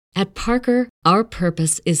At Parker, our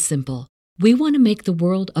purpose is simple. We want to make the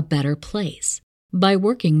world a better place by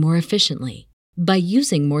working more efficiently, by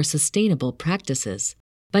using more sustainable practices,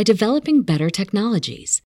 by developing better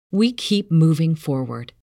technologies. We keep moving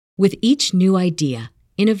forward. With each new idea,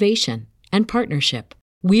 innovation, and partnership,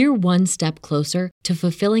 we're one step closer to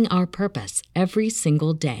fulfilling our purpose every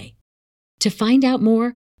single day. To find out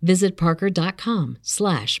more, visit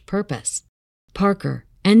parker.com/purpose. Parker,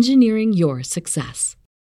 engineering your success.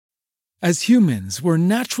 As humans, we're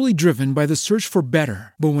naturally driven by the search for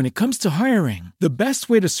better. But when it comes to hiring, the best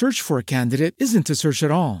way to search for a candidate isn't to search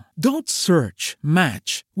at all. Don't search,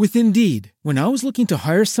 match with Indeed. When I was looking to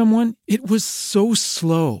hire someone, it was so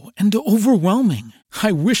slow and overwhelming.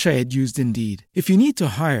 I wish I had used Indeed. If you need to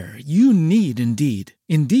hire, you need Indeed.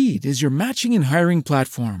 Indeed is your matching and hiring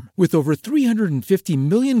platform with over 350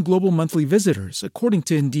 million global monthly visitors, according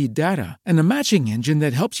to Indeed data, and a matching engine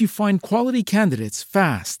that helps you find quality candidates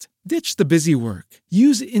fast. Ditch the busy work.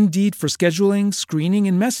 Use Indeed for scheduling, screening,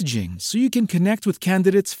 and messaging so you can connect with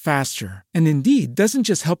candidates faster. And Indeed doesn't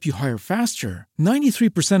just help you hire faster.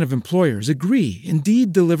 93% of employers agree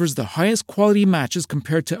Indeed delivers the highest quality matches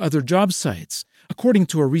compared to other job sites, according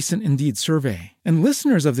to a recent Indeed survey. And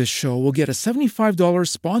listeners of this show will get a $75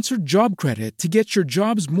 sponsored job credit to get your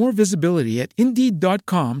jobs more visibility at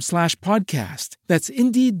Indeed.com/podcast. That's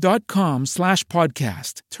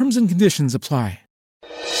Indeed.com/podcast. Terms and conditions apply.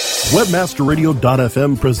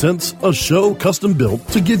 Webmasterradio.fm presents a show custom built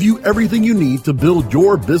to give you everything you need to build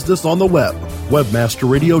your business on the web.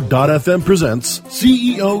 Webmasterradio.fm presents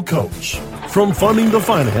CEO Coach. From funding to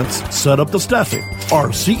finance, set up to staffing,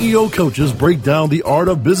 our CEO coaches break down the art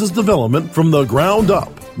of business development from the ground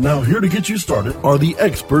up. Now here to get you started are the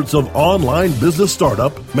experts of online business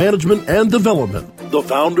startup, management, and development. The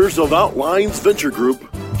founders of Outlines Venture Group,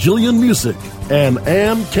 Jillian Musick and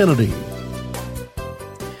Ann Kennedy.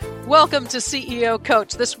 Welcome to CEO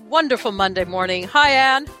Coach this wonderful Monday morning. Hi,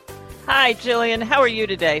 Ann. Hi, Jillian. How are you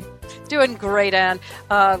today? Doing great, Ann.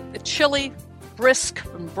 Chilly, brisk,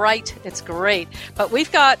 and bright. It's great. But we've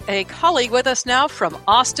got a colleague with us now from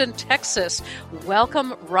Austin, Texas.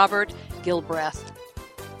 Welcome, Robert Gilbreth.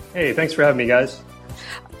 Hey, thanks for having me, guys.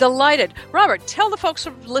 Delighted. Robert, tell the folks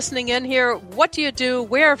who are listening in here, what do you do?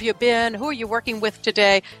 Where have you been? Who are you working with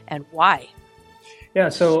today? And why? Yeah,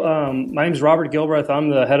 so my name is Robert Gilbreth.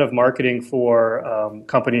 I'm the head of marketing for a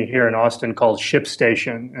company here in Austin called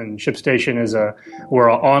ShipStation. And ShipStation we're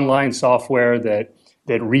an online software that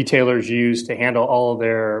retailers use to handle all of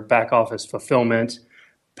their back office fulfillment,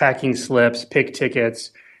 packing slips, pick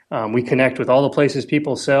tickets. We connect with all the places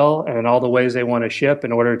people sell and all the ways they want to ship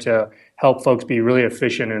in order to help folks be really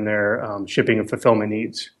efficient in their shipping and fulfillment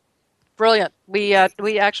needs. Brilliant. We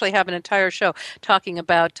actually have an entire show talking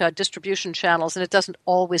about distribution channels, and it doesn't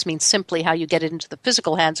always mean simply how you get it into the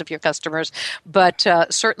physical hands of your customers, but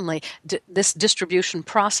certainly this distribution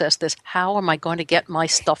process, this how am I going to get my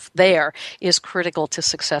stuff there, is critical to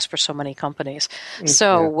success for so many companies.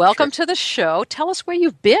 So welcome to the show. Tell us where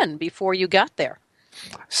you've been before you got there.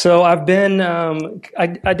 So I've been,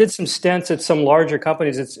 I did some stints at some larger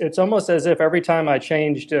companies. It's almost as if every time I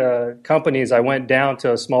changed companies, I went down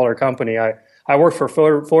to a smaller company. I worked for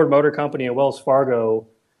Ford Motor Company and Wells Fargo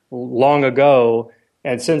long ago,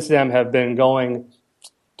 and since then have been going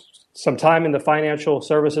some time in the financial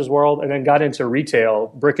services world, and then got into retail,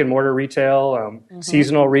 brick and mortar retail,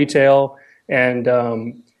 seasonal retail, and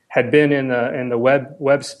had been in the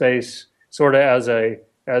web space sort of as a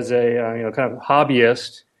kind of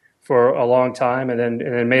hobbyist for a long time, and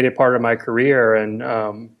then made it part of my career, and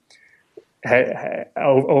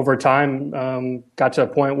over time got to a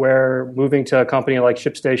point where moving to a company like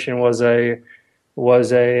ShipStation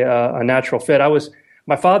was a natural fit.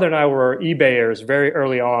 My father and I were eBayers very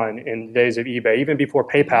early on in the days of eBay, even before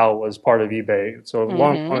PayPal was part of eBay, so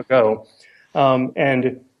long ago,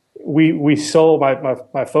 and we sold.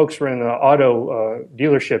 My folks were in the auto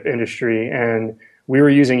dealership industry, and we were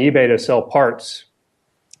using eBay to sell parts,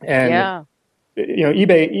 and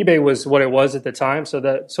eBay was what it was at the time. So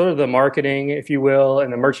that sort of the marketing, if you will,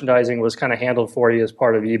 and the merchandising was kind of handled for you as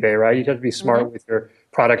part of eBay, right? You had to be smart with your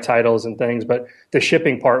product titles and things, but the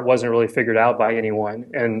shipping part wasn't really figured out by anyone,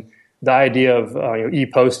 and the idea of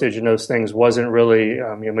e-postage and those things wasn't really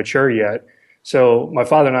mature yet. So my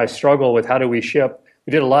father and I struggled with how do we ship.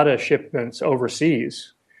 We did a lot of shipments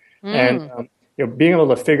overseas, and being able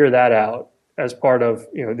to figure that out as part of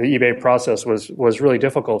the eBay process was really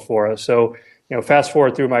difficult for us. So fast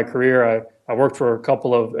forward through my career, I worked for a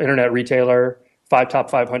couple of internet retailer top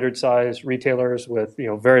 500 size retailers with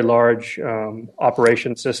very large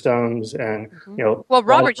operation systems and Well,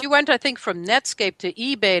 Robert, you went, I think, from Netscape to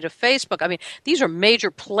eBay to Facebook. I mean, these are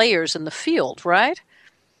major players in the field, right?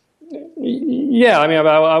 Yeah, I mean,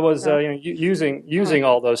 I was using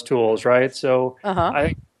all those tools, right? So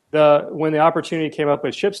I think when the opportunity came up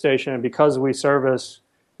with ShipStation, and because this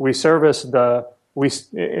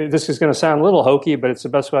is going to sound a little hokey, but it's the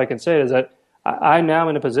best way I can say it, is that I'm now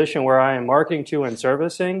in a position where I am marketing to and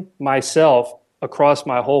servicing myself across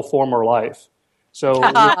my whole former life. So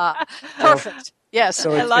perfect. Yes,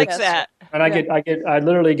 so I like that. And I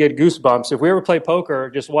literally get goosebumps. If we ever play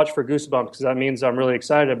poker, just watch for goosebumps because that means I'm really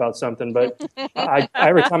excited about something. But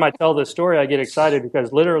every time I tell this story, I get excited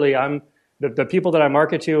because literally I'm the people that I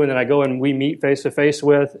market to, and then I go and we meet face to face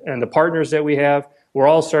with, and the partners that we have, we're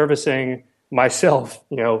all servicing myself,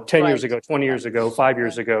 10 years ago, 20 years ago, 5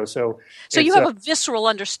 years ago. So you have a visceral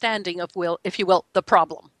understanding of, if you will, the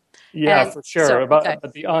problem. Yeah, for sure. About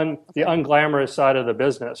the unglamorous side of the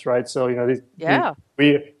business, right? So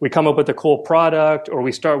we come up with a cool product, or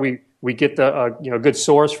we get the good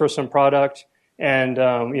source for some product, and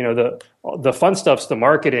the fun stuff's the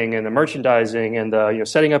marketing and the merchandising and the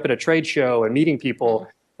setting up at a trade show and meeting people.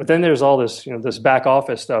 But then there's all this, this back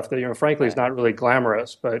office stuff that, frankly, is not really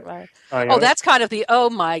glamorous. But that's kind of the oh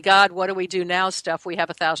my God, what do we do now stuff? We have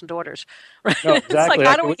 1,000 orders. Right? No, exactly. It's like,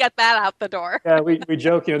 how do we get that out the door? Yeah, we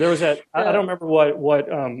joke. There was that. I don't remember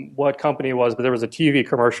what company it was, but there was a TV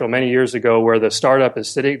commercial many years ago where the startup is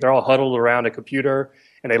sitting. They're all huddled around a computer,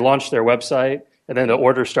 and they launch their website, and then the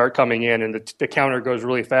orders start coming in, and the counter goes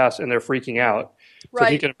really fast, and they're freaking out. So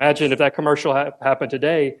if you can imagine if that commercial happened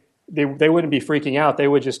today. They wouldn't be freaking out. They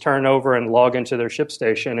would just turn over and log into their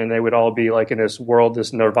ShipStation, and they would all be like in this world,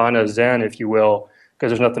 this nirvana zen, if you will,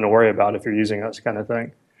 because there's nothing to worry about if you're using us, kind of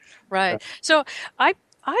thing. Right. So I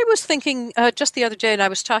was thinking just the other day, and I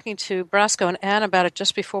was talking to Brasco and Ann about it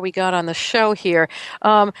just before we got on the show here.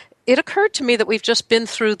 It occurred to me that we've just been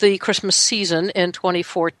through the Christmas season in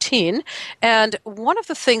 2014, and one of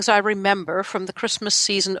the things I remember from the Christmas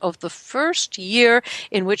season of the first year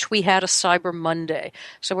in which we had a Cyber Monday.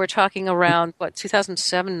 So we're talking around,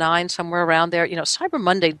 2007, 2009, somewhere around there. Cyber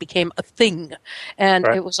Monday became a thing, and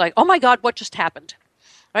It was like, oh my God, what just happened?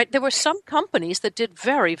 Right? There were some companies that did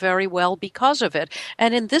very, very well because of it.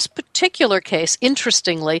 And in this particular case,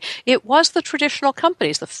 interestingly, it was the traditional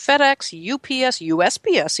companies, the FedEx, UPS,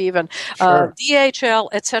 USPS even, DHL,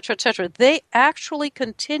 et cetera, et cetera. They actually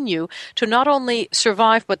continue to not only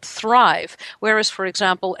survive but thrive. Whereas, for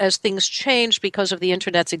example, as things changed because of the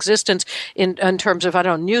Internet's existence in terms of,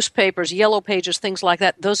 newspapers, yellow pages, things like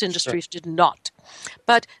that, those industries did not.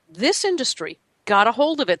 But this industry got a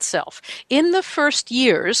hold of itself. In the first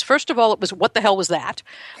years, first of all, it was, what the hell was that?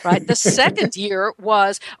 Right? The second year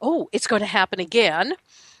was, it's going to happen again.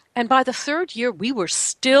 And by the third year, we were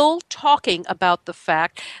still talking about the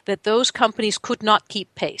fact that those companies could not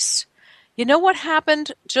keep pace. You know what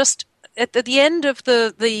happened just at the end of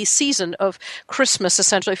the season of Christmas,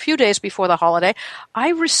 essentially, a few days before the holiday? I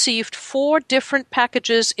received 4 different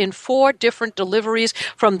packages in 4 different deliveries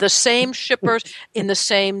from the same shippers in the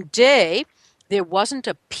same day. There wasn't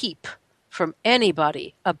a peep from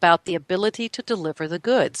anybody about the ability to deliver the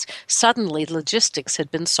goods. Suddenly, logistics had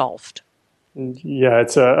been solved. Yeah,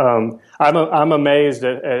 it's I'm amazed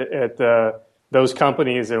at those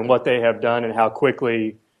companies and what they have done and how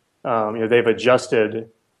quickly they've adjusted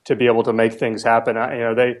to be able to make things happen.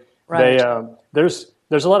 There's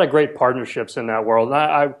a lot of great partnerships in that world.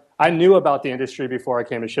 And I knew about the industry before I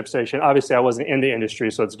came to ShipStation. Obviously, I wasn't in the industry,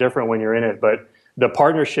 so it's different when you're in it, but the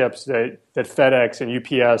partnerships that FedEx and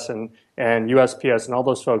UPS and USPS and all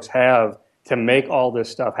those folks have to make all this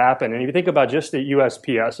stuff happen. And if you think about just the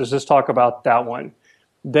USPS, let's just talk about that one.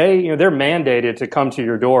 They're mandated to come to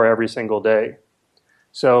your door every single day.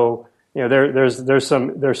 So there's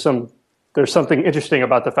something interesting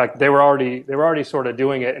about the fact that they were already sort of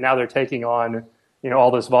doing it, and now they're taking on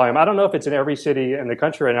all this volume. I don't know if it's in every city in the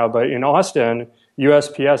country right now, but in Austin,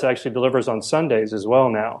 USPS actually delivers on Sundays as well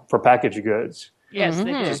now for packaged goods. Yes,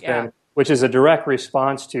 they do. Which is a direct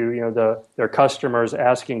response to their customers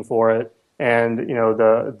asking for it, and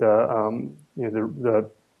the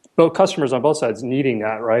both customers on both sides needing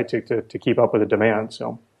that, right, to keep up with the demand.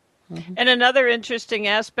 So. And another interesting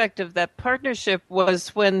aspect of that partnership was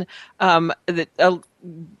when a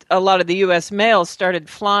lot of the U.S. mail started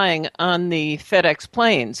flying on the FedEx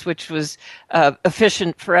planes, which was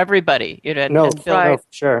efficient for everybody. No, for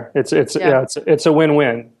sure. It's a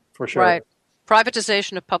win-win for sure. Right.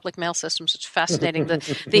 Privatization of public mail systems. It's fascinating.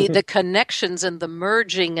 The connections and the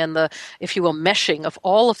merging and the, if you will, meshing of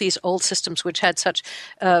all of these old systems, which had such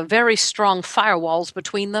very strong firewalls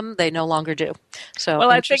between them, they no longer do. So,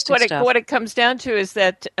 well, I think what it comes down to is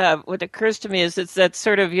that what occurs to me is it's that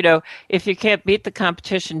sort of, if you can't beat the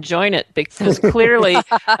competition, join it, because clearly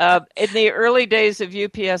in the early days of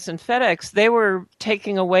UPS and FedEx, they were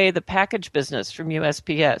taking away the package business from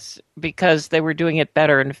USPS because they were doing it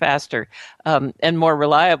better and faster and more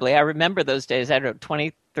reliably. I remember those days, I don't know,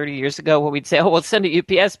 20, 30 years ago, where we'd say, oh, we'll send it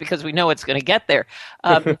UPS because we know it's going to get there.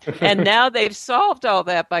 And now they've solved all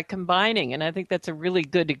that by combining. And I think that's a really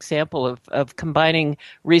good example of combining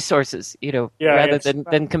resources, rather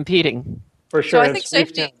than competing. For sure. So I think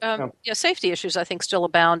safety issues, I think, still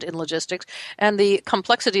abound in logistics, and the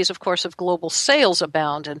complexities, of course, of global sales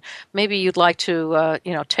abound. And maybe you'd like to,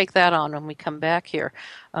 take that on when we come back here.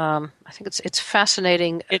 I think it's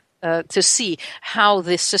fascinating to see how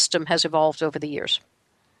this system has evolved over the years.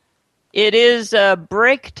 It is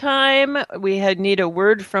break time. We need a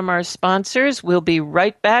word from our sponsors. We'll be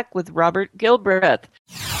right back with Robert Gilbreth.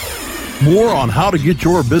 More on how to get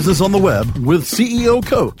your business on the web with CEO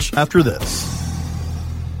Coach after this.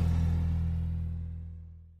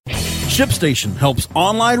 ShipStation helps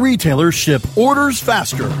online retailers ship orders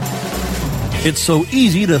faster. It's so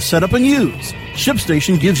easy to set up and use.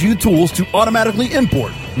 ShipStation gives you tools to automatically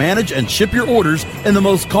import, manage, and ship your orders in the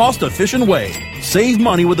most cost-efficient way. Save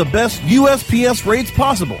money with the best USPS rates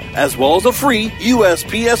possible, as well as a free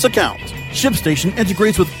USPS account. ShipStation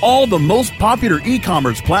integrates with all the most popular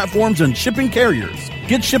e-commerce platforms and shipping carriers.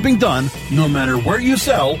 Get shipping done no matter where you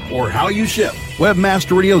sell or how you ship.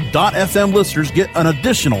 Webmasterradio.fm listeners get an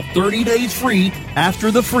additional 30 days free after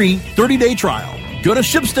the free 30-day trial. Go to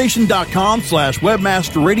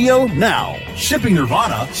ShipStation.com/webmasterradio now. Shipping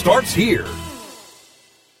Nirvana starts here.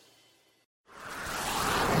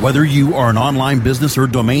 Whether you are an online business or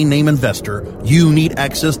domain name investor, you need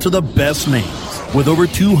access to the best names. With over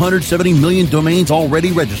 270 million domains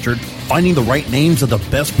already registered, finding the right names at the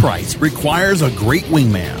best price requires a great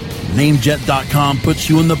wingman. Namejet.com puts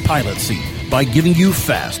you in the pilot seat by giving you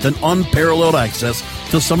fast and unparalleled access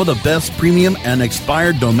to some of the best premium and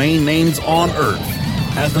expired domain names on earth.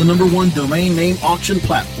 As the #1 domain name auction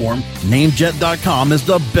platform, Namejet.com is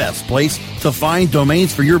the best place to find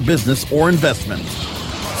domains for your business or investment.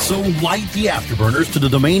 So light the afterburners to the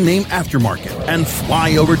domain name aftermarket and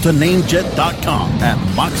fly over to Namejet.com at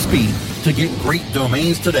Mach speed to get great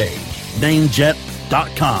domains today.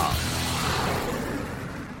 Namejet.com.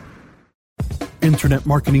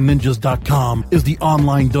 InternetMarketingNinjas.com is the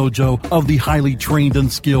online dojo of the highly trained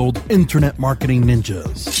and skilled Internet Marketing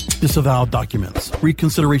Ninjas. Disavow documents,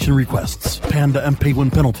 reconsideration requests, Panda and Penguin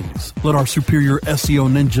penalties. Let our superior SEO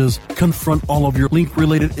ninjas confront all of your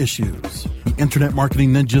link-related issues. The Internet Marketing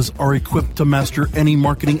Ninjas are equipped to master any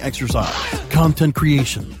marketing exercise, content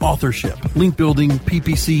creation, authorship, link building,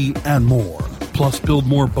 PPC, and more. Plus, build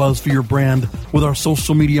more buzz for your brand with our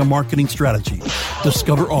social media marketing strategy.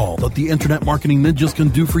 Discover all that the Internet Marketing Ninjas can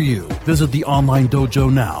do for you. Visit the online dojo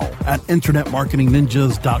now at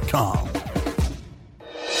InternetMarketingNinjas.com.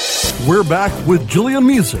 We're back with Jillian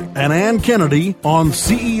Music and Ann Kennedy on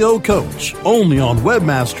CEO Coach, only on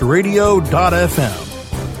WebmasterRadio.fm.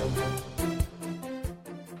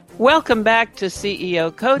 Welcome back to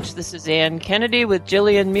CEO Coach. This is Ann Kennedy with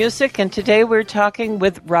Jillian Music, and today we're talking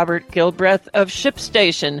with Robert Gilbreth of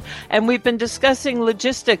ShipStation. And we've been discussing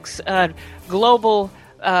logistics, global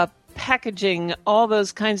packaging, all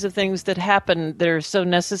those kinds of things that happen that are so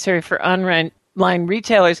necessary for online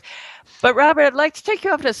retailers. But Robert, I'd like to take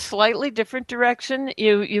you off in a slightly different direction.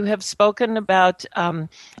 You have spoken about and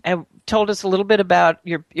told us a little bit about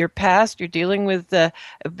your past. You're dealing with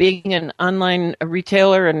being an online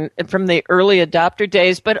retailer and from the early adopter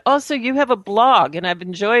days, but also you have a blog, and I've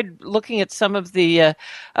enjoyed looking at some of the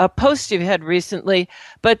posts you've had recently.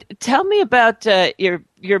 But tell me about your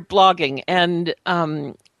blogging and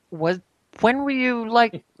when were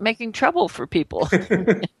you making trouble for people?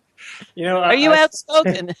 Are you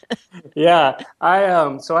outspoken? Yeah,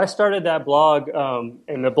 I started that blog,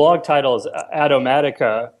 and the blog title is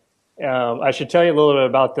Adomatica. I should tell you a little bit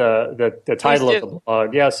about the title of the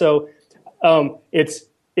blog. Yeah, so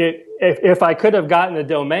if I could have gotten the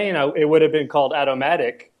domain, it would have been called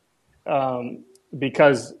Adomatic,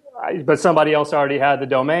 but somebody else already had the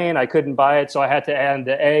domain. I couldn't buy it, so I had to add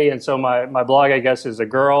the A, and so my blog, I guess, is a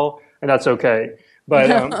girl, and that's okay.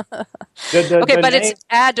 But but it's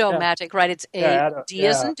Adomatic, right? It's D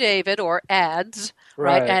as in David, or ads,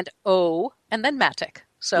 right? And O, and then Matic.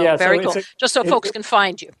 So very cool. Just so folks can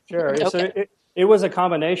find you. Sure. Okay. So it was a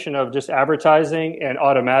combination of just advertising and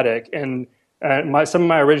automatic, and some of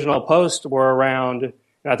my original posts were around, and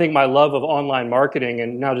I think my love of online marketing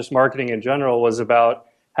and now just marketing in general was about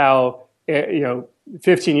how,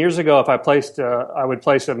 15 years ago, if I would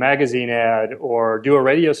place a magazine ad or do a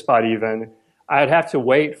radio spot even, I'd have to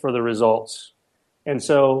wait for the results. And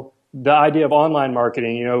so the idea of online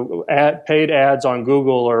marketing, paid ads on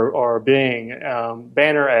Google or Bing,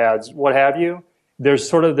 banner ads, what have you, there's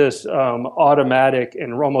sort of this automatic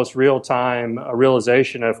and almost real-time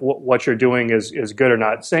realization of what you're doing is good or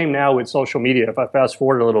not. Same now with social media. If I fast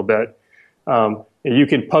forward a little bit, you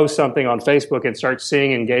can post something on Facebook and start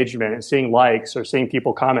seeing engagement and seeing likes or seeing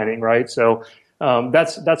people commenting, right? So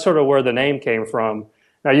that's sort of where the name came from.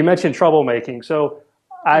 Now, you mentioned troublemaking. So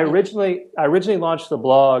I originally launched the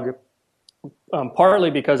blog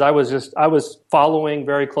partly because I was following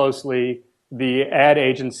very closely the ad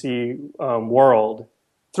agency world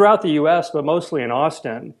throughout the U.S., but mostly in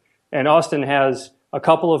Austin. And Austin has a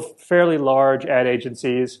couple of fairly large ad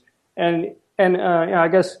agencies, and I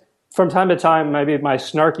guess from time to time, maybe my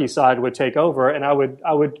snarky side would take over, and I would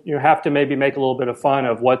have to maybe make a little bit of fun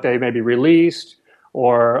of what they maybe released,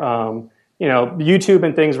 or YouTube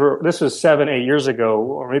and things were. This was 7-8 years ago,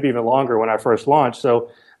 or maybe even longer when I first launched.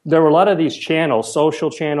 So there were a lot of these channels, social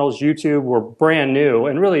channels, YouTube were brand new,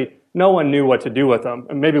 and really no one knew what to do with them.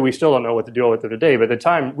 And maybe we still don't know what to do with it today, but at the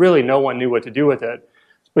time, really no one knew what to do with it.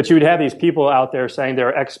 But you would have these people out there saying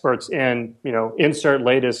they're experts in, insert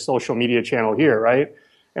latest social media channel here, right?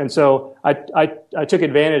 And so I took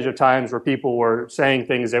advantage of times where people were saying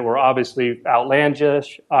things that were obviously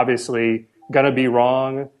outlandish, obviously going to be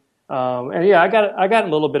wrong. And yeah, I got in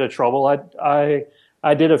a little bit of trouble. I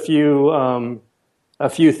did a few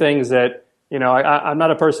things that, I'm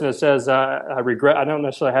not a person that says I regret. I don't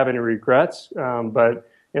necessarily have any regrets, but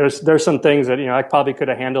there's some things that I probably could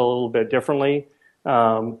have handled a little bit differently.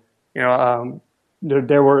 There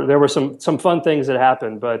were some fun things that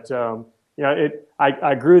happened, but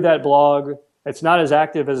I grew that blog. It's not as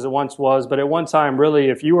active as it once was, but at one time, really,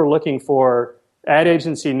 if you were looking for ad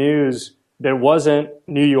agency news that wasn't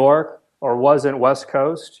New York or wasn't West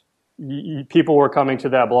Coast, people were coming to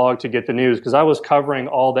that blog to get the news because I was covering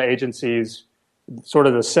all the agencies, sort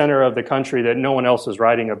of the center of the country that no one else was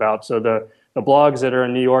writing about. So the blogs that are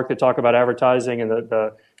in New York that talk about advertising and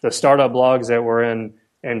the startup blogs that were in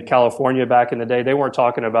California back in the day, they weren't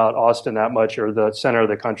talking about Austin that much or the center of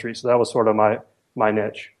the country. So that was sort of my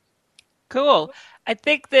niche. Cool. I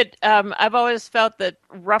think that I've always felt that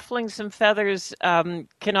ruffling some feathers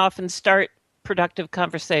can often start productive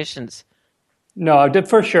conversations. No, I did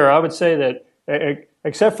for sure. I would say that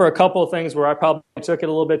except for a couple of things where I probably took it a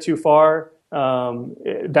little bit too far,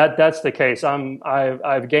 that's the case.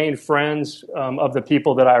 I've gained friends of the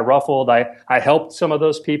people that I ruffled. I helped some of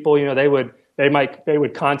those people. They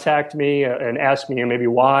would contact me and ask me maybe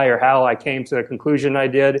why or how I came to the conclusion I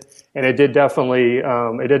did, and it did definitely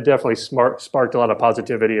sparked a lot of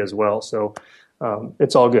positivity as well. So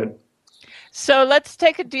it's all good. So let's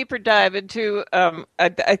take a deeper dive into.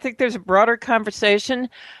 I think there's a broader conversation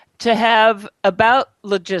to have about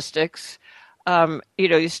logistics.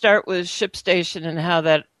 You start with ShipStation and how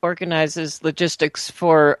that organizes logistics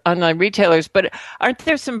for online retailers, but aren't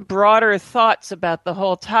there some broader thoughts about the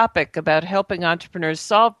whole topic about helping entrepreneurs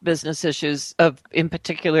solve business issues of, in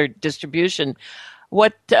particular, distribution?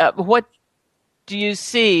 What do you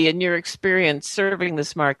see in your experience serving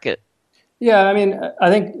this market? Yeah, I mean, I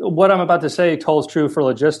think what I'm about to say holds true for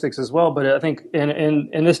logistics as well, but I think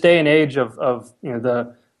in this day and age of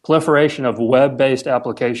the proliferation of web-based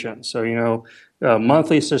applications. So,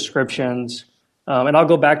 monthly subscriptions. And I'll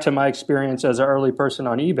go back to my experience as an early person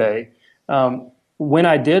on eBay. When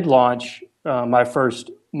I did launch my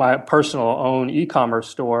personal own e-commerce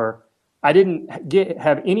store, I didn't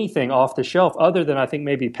have anything off the shelf other than I think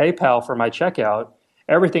maybe PayPal for my checkout.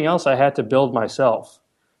 Everything else I had to build myself.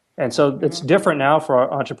 And so it's different now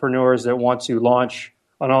for entrepreneurs that want to launch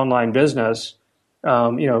an online business.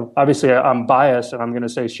 Obviously I'm biased and I'm going to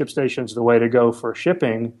say ShipStation is the way to go for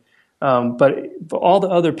shipping. But for all the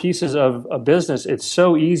other pieces of a business, it's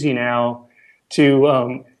so easy now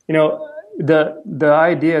to, the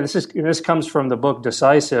idea, this comes from the book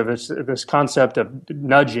Decisive. It's this concept of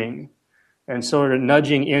nudging and sort of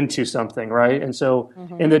nudging into something, right? And so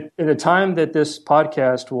in the time that this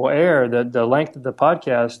podcast will air, the length of the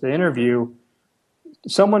podcast, the interview,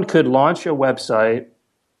 someone could launch a website,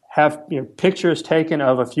 have pictures taken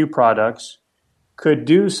of a few products, could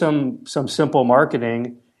do some simple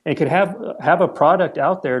marketing, and could have a product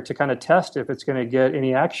out there to kind of test if it's going to get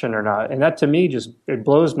any action or not. And that to me it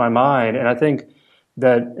blows my mind. And I think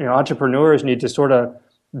that entrepreneurs need to sort of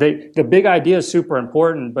the big idea is super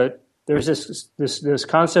important, but there's this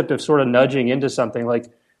concept of sort of nudging into something,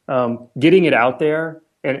 like getting it out there.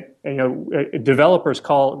 And developers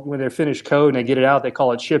call, when they finish code and they get it out, they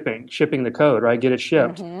call it shipping the code, right? Get it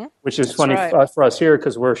shipped, which is funny for us here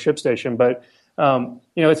because we're a ShipStation. But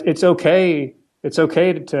it's okay. It's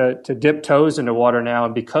okay to dip toes into water now,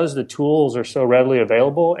 and because the tools are so readily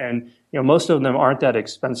available, and most of them aren't that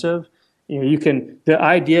expensive. The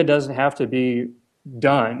idea doesn't have to be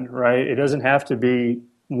done, right? It doesn't have to be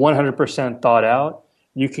 100% thought out.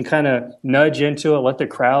 You can kind of nudge into it, let the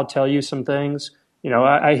crowd tell you some things.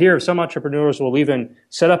 I hear some entrepreneurs will even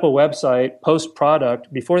set up a website, post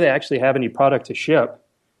product before they actually have any product to ship,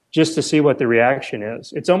 just to see what the reaction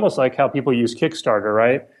is. It's almost like how people use Kickstarter,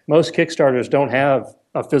 right? Most Kickstarters don't have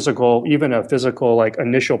a physical like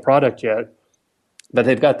initial product yet, but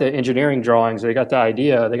they've got the engineering drawings, they got the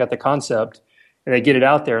idea, they got the concept, and they get it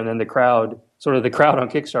out there, and then the crowd on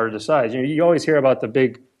Kickstarter decides. You always hear about the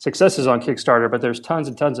big successes on Kickstarter, but there's tons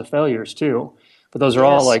and tons of failures too. But those are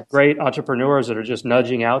all like great entrepreneurs that are just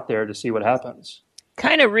nudging out there to see what happens.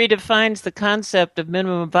 Kind of redefines the concept of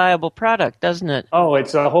minimum viable product, doesn't it? Oh,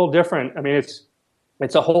 it's a whole different,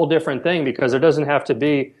 it's a whole different thing, because there doesn't have to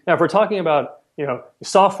be, now if we're talking about,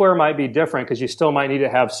 software might be different because you still might need to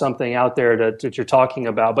have something out there that you're talking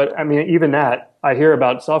about. But even that, I hear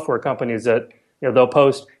about software companies that, they'll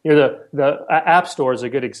post, the App Store is a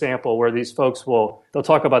good example where these folks they'll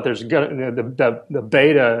talk about the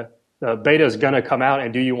beta. The beta is going to come out,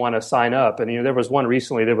 and do you want to sign up? And there was one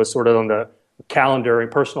recently that was sort of on the calendar and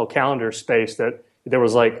personal calendar space that there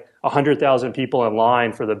was like 100,000 people in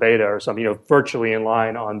line for the beta or something, virtually in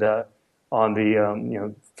line on the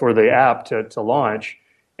for the app to launch.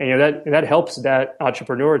 And that helps that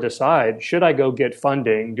entrepreneur decide, should I go get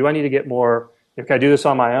funding? Do I need to get more? Can I do this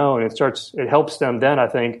on my own? It helps them then, I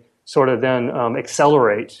think, sort of then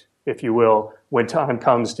accelerate, if you will, when time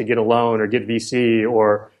comes to get a loan or get VC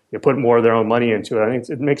or put more of their own money into it. I think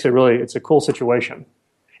it makes it's a cool situation.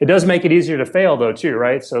 It does make it easier to fail though too,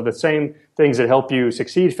 right? So the same things that help you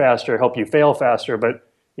succeed faster help you fail faster. But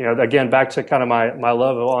again, back to kind of my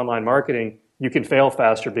love of online marketing, you can fail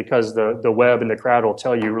faster because the web and the crowd will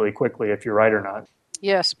tell you really quickly if you're right or not.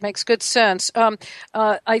 Yes, makes good sense.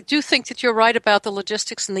 I do think that you're right about the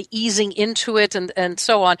logistics and the easing into it and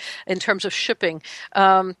so on in terms of shipping.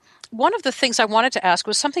 One of the things I wanted to ask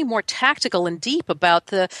was something more tactical and deep about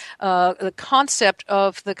the concept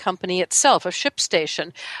of the company itself, of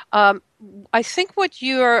ShipStation. I think what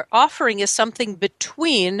you're offering is something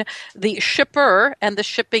between the shipper and the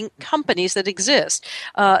shipping companies that exist,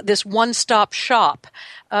 this one-stop shop.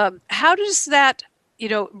 How does that,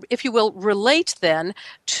 if you will, relate then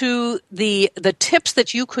to the tips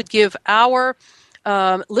that you could give our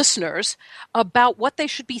listeners about what they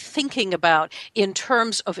should be thinking about in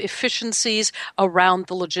terms of efficiencies around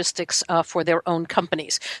the logistics for their own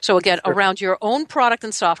companies? So again, around your own product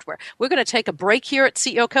and software. We're going to take a break here at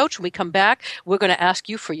CEO Coach. When we come back, we're going to ask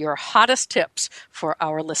you for your hottest tips for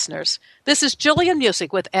our listeners. This is Jillian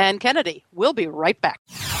Muessig with Ann Kennedy. We'll be right back.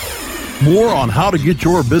 More on how to get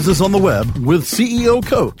your business on the web with CEO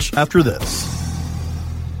Coach after this.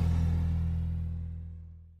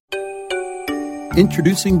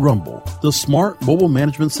 Introducing Rumble, the smart mobile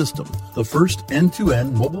management system, the first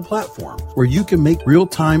end-to-end mobile platform where you can make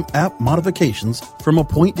real-time app modifications from a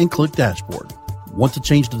point-and-click dashboard. Want to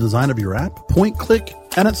change the design of your app? Point-click,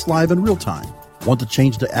 and it's live in real time. Want to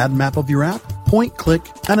change the ad map of your app? Point-click,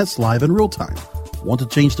 and it's live in real time. Want to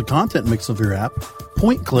change the content mix of your app?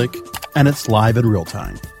 Point-click, and it's live in real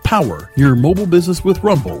time. Power your mobile business with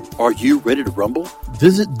Rumble. Are you ready to rumble?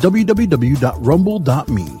 Visit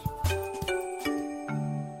www.rumble.me.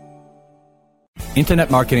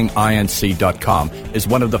 InternetMarketingInc.com is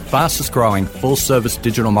one of the fastest growing full-service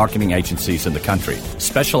digital marketing agencies in the country,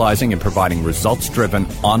 specializing in providing results-driven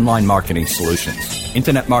online marketing solutions.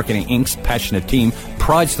 Internet Marketing Inc.'s passionate team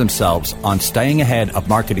prides themselves on staying ahead of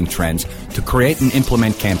marketing trends to create and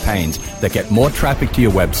implement campaigns that get more traffic to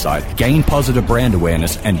your website, gain positive brand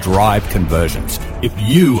awareness, and drive conversions. If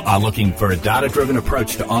you are looking for a data-driven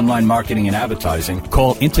approach to online marketing and advertising,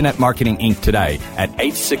 call Internet Marketing Inc. today at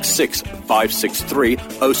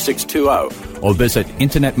 866-563-0620 or visit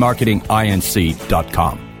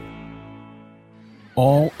InternetMarketingInc.com.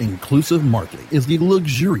 All-Inclusive Marketing is the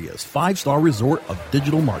luxurious 5-star resort of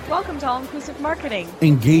digital marketing. Welcome to All-Inclusive Marketing.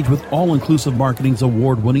 Engage with All-Inclusive Marketing's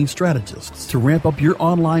award-winning strategists to ramp up your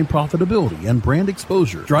online profitability and brand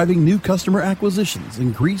exposure, driving new customer acquisitions,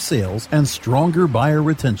 increased sales, and stronger buyer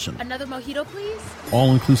retention. Another mojito, please?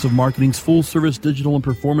 All-Inclusive Marketing's full-service digital and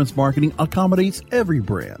performance marketing accommodates every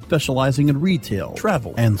brand, specializing in retail,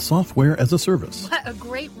 travel, and software as a service. What a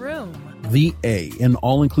great room. The A in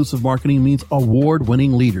All-Inclusive Marketing means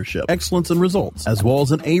award-winning leadership, excellence, and results, as well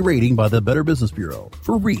as an A rating by the Better Business Bureau.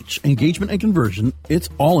 For reach, engagement, and conversion, it's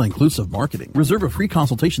All-Inclusive Marketing. Reserve a free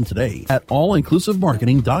consultation today at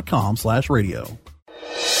allinclusivemarketing.com/radio.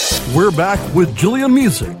 We're back with Jillian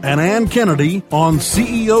Music and Ann Kennedy on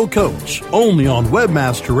CEO Coach, only on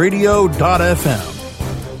webmasterradio.fm.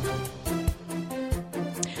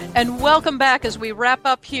 And welcome back as we wrap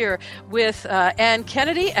up here with Ann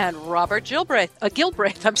Kennedy and Robert Gilbraith.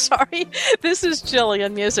 This is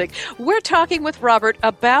Jillian Music. We're talking with Robert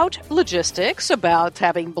about logistics, about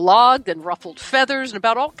having blogged and ruffled feathers, and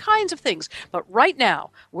about all kinds of things. But right now,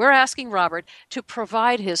 we're asking Robert to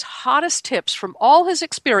provide his hottest tips from all his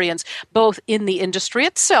experience, both in the industry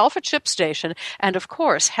itself at ShipStation, and of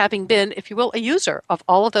course, having been, if you will, a user of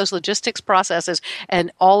all of those logistics processes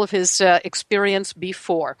and all of his experience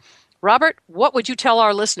before. Robert, what would you tell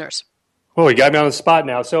our listeners? Well, you got me on the spot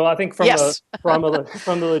now. So I think from Yes. from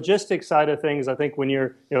the logistics side of things, I think when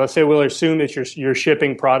you're, let's say we'll assume it's your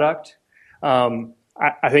shipping product.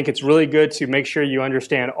 I think it's really good to make sure you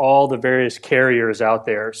understand all the various carriers out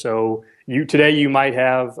there. So today you might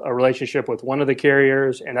have a relationship with one of the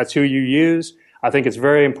carriers, and that's who you use. I think it's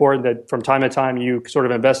very important that from time to time you sort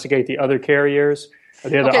of investigate the other carriers.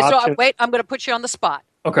 Wait, I'm going to put you on the spot.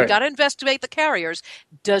 Okay. We've got to investigate the carriers.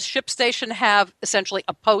 Does ShipStation have essentially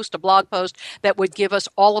a blog post that would give us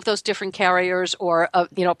all of those different carriers, or a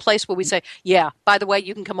place where we say, yeah, by the way,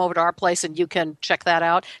 you can come over to our place and you can check that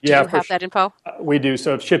out? Do you have that info? We do.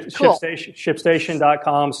 So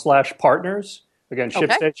ShipStation.com/partners. Again,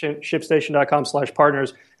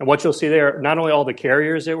 ShipStation.com/partners. And what you'll see there, not only all the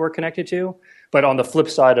carriers that we're connected to, but on the flip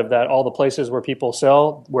side of that, all the places where people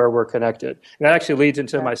sell, where we're connected. And that actually leads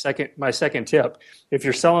into my second tip. If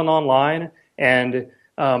you're selling online and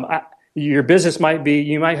your business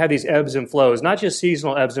you might have these ebbs and flows, not just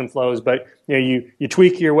seasonal ebbs and flows, but you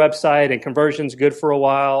tweak your website and conversion's good for a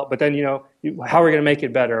while, but then how are we going to make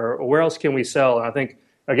it better? Or where else can we sell? And I think,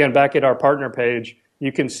 again, back at our partner page,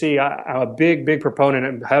 you can see I'm a big proponent,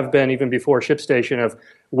 and have been even before ShipStation, of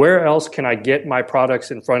where else can I get my products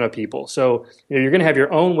in front of people. So you're going to have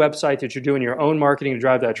your own website that you're doing your own marketing to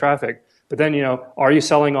drive that traffic. But then, are you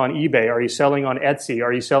selling on eBay? Are you selling on Etsy?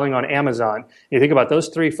 Are you selling on Amazon? You think about those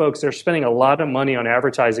three folks, they're spending a lot of money on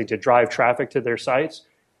advertising to drive traffic to their sites.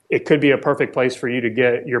 It could be a perfect place for you to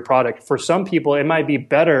get your product. For some people, it might be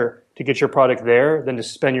better to get your product there than to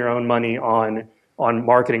spend your own money on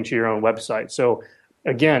marketing to your own website. So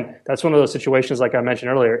again, that's one of those situations, like I mentioned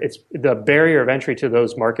earlier, it's the barrier of entry to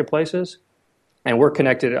those marketplaces. And we're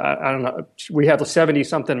connected, I don't know, we have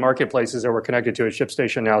 70-something marketplaces that we're connected to at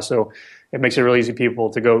ShipStation now. So it makes it really easy for people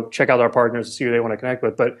to go check out our partners and see who they want to connect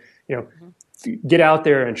with. But, get out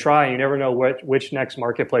there and try. You never know which next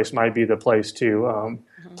marketplace might be the place to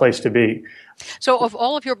be. So of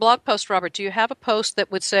all of your blog posts, Robert, do you have a post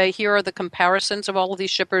that would say, here are the comparisons of all of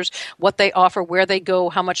these shippers, what they offer, where they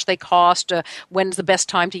go, how much they cost, when's the best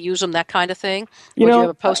time to use them, that kind of thing? Would you have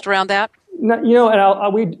a post around that? No,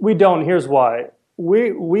 and we don't. Here's why.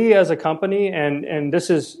 We as a company, and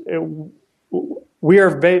this is, we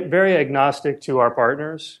are very agnostic to our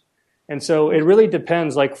partners. And so it really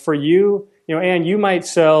depends. Like for you, Ann, you might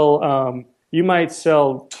sell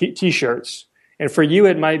T-shirts. And for you,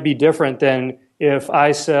 it might be different than if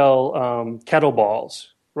I sell kettlebells,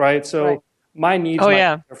 right? So my needs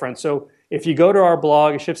might be different. So if you go to our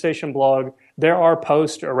blog, ShipStation blog, there are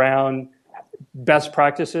posts around best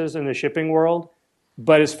practices in the shipping world.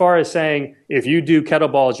 But as far as saying, if you do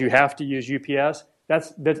kettlebells, you have to use UPS,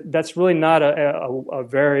 that's really not a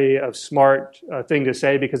very smart thing to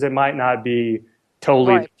say, because it might not be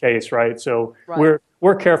totally the case, right? So we're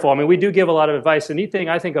careful. I mean, we do give a lot of advice. The neat thing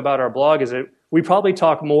I think about our blog is that we probably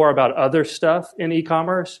talk more about other stuff in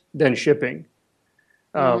e-commerce than shipping.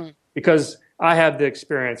 Because I have the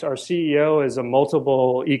experience. Our CEO is a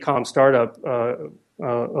multiple e-com startup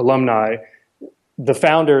alumni. The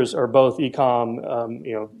founders are both e-com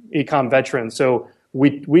veterans. So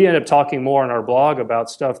we end up talking more on our blog about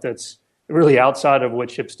stuff that's really outside of what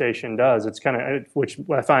ShipStation does. It's kind of, which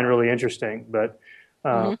I find really interesting. But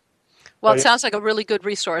well, it sounds like a really good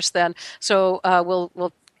resource then. So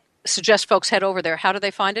we'll suggest folks head over there. How do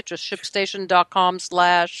they find it? Just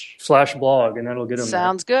shipstation.com/blog, and that'll get them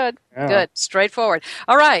Sounds there. Good. Yeah. Good. Straightforward.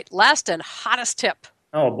 All right. Last and hottest tip.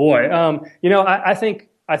 Oh boy. I think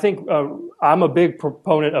I'm a big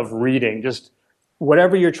proponent of reading. Just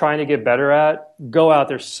whatever you're trying to get better at, go out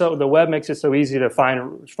there. So the web makes it so easy to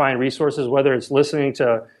find resources, whether it's listening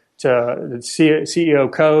to the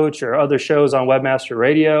CEO Coach or other shows on Webmaster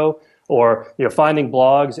Radio, or finding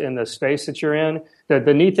blogs in the space that you're in.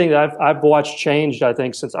 The neat thing that I've watched changed, I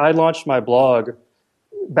think, since I launched my blog.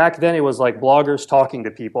 Back then it was like bloggers talking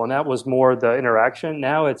to people, and that was more the interaction.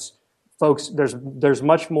 Now it's folks, there's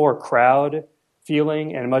much more crowd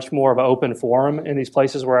feeling and much more of an open forum in these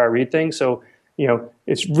places where I read things. So,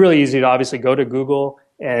 it's really easy to obviously go to Google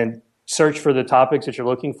and search for the topics that you're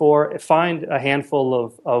looking for. Find a handful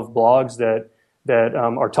of blogs that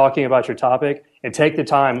are talking about your topic, and take the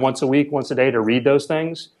time once a week, once a day to read those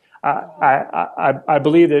things. I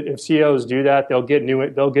believe that if CEOs do that, they'll get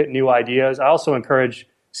new ideas. I also encourage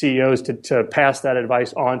CEOs to pass that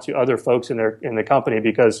advice on to other folks in the company,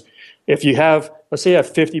 because if you have, let's say you have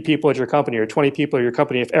 50 people at your company or 20 people at your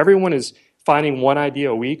company, if everyone is finding one idea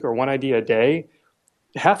a week or one idea a day,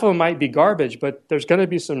 half of them might be garbage, but there's going to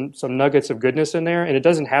be some nuggets of goodness in there, and it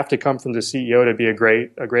doesn't have to come from the CEO to be a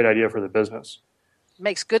great idea for the business.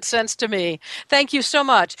 Makes good sense to me. Thank you so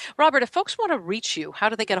much. Robert, if folks want to reach you, how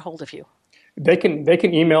do they get a hold of you? They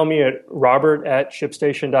can email me at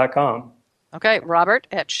robert@shipstation.com. Okay,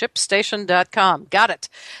 robert@shipstation.com. Got it.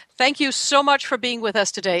 Thank you so much for being with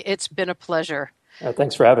us today. It's been a pleasure.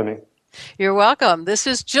 Thanks for having me. You're welcome. This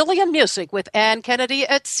is Jillian Muessig with Ann Kennedy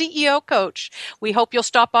at CEO Coach. We hope you'll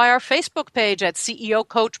stop by our Facebook page at CEO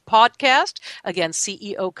Coach Podcast. Again,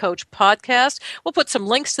 CEO Coach Podcast. We'll put some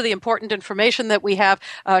links to the important information that we have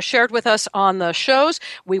shared with us on the shows.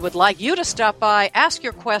 We would like you to stop by, ask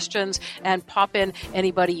your questions, and pop in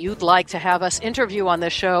anybody you'd like to have us interview on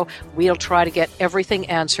this show. We'll try to get everything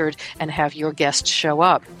answered and have your guests show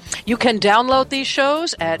up. You can download these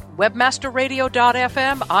shows at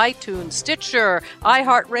webmasterradio.fm, iTunes, Stitcher,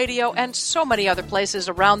 iHeartRadio, and so many other places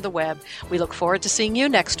around the web. We look forward to seeing you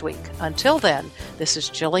next week. Until then, this is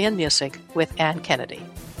Jillian Muessig with Ann Kennedy.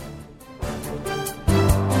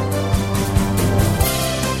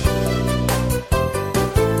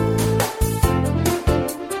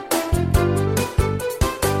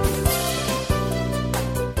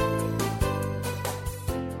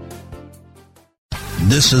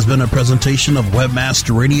 This has been a presentation of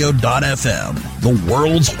WebmasterRadio.fm, the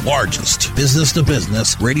world's largest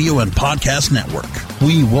business-to-business radio and podcast network.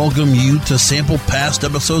 We welcome you to sample past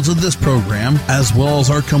episodes of this program, as well as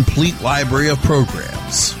our complete library of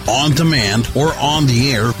programs, on demand or on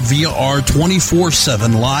the air via our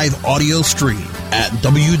 24/7 live audio stream at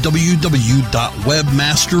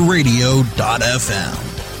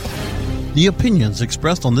www.webmasterradio.fm. The opinions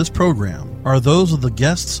expressed on this program are those of the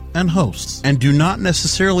guests and hosts and do not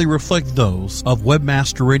necessarily reflect those of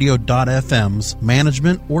WebmasterRadio.fm's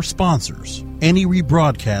management or sponsors. Any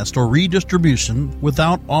rebroadcast or redistribution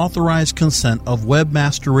without authorized consent of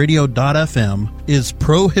WebmasterRadio.fm is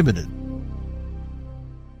prohibited.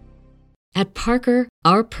 At Parker,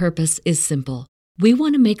 our purpose is simple. We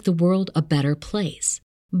want to make the world a better place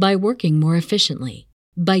by working more efficiently,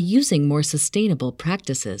 by using more sustainable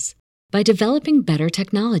practices, by developing better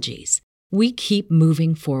technologies. We keep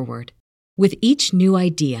moving forward. With each new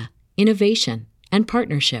idea, innovation, and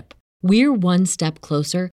partnership, we're one step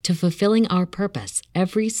closer to fulfilling our purpose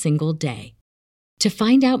every single day. To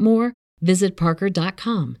find out more, visit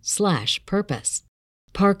parker.com/purpose.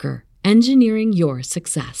 Parker, engineering your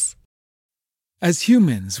success. As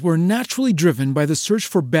humans, we're naturally driven by the search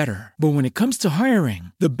for better. But when it comes to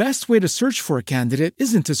hiring, the best way to search for a candidate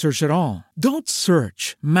isn't to search at all. Don't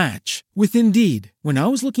search, match with Indeed. When I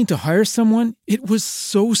was looking to hire someone, it was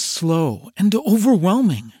so slow and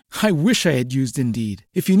overwhelming. I wish I had used Indeed.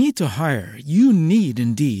 If you need to hire, you need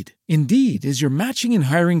Indeed. Indeed is your matching and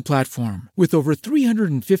hiring platform with over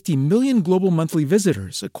 350 million global monthly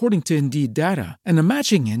visitors, according to Indeed data, and a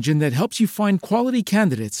matching engine that helps you find quality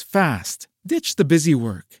candidates fast. Ditch the busy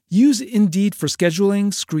work. Use Indeed for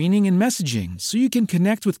scheduling, screening, and messaging so you can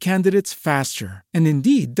connect with candidates faster. And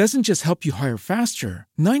Indeed doesn't just help you hire faster.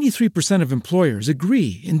 93% of employers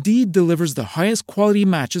agree Indeed delivers the highest quality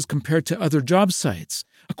matches compared to other job sites,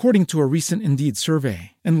 according to a recent Indeed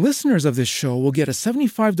survey. And listeners of this show will get a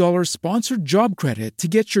 $75 sponsored job credit to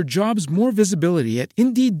get your jobs more visibility at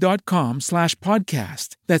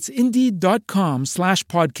Indeed.com/podcast. That's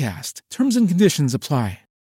Indeed.com/podcast. Terms and conditions apply.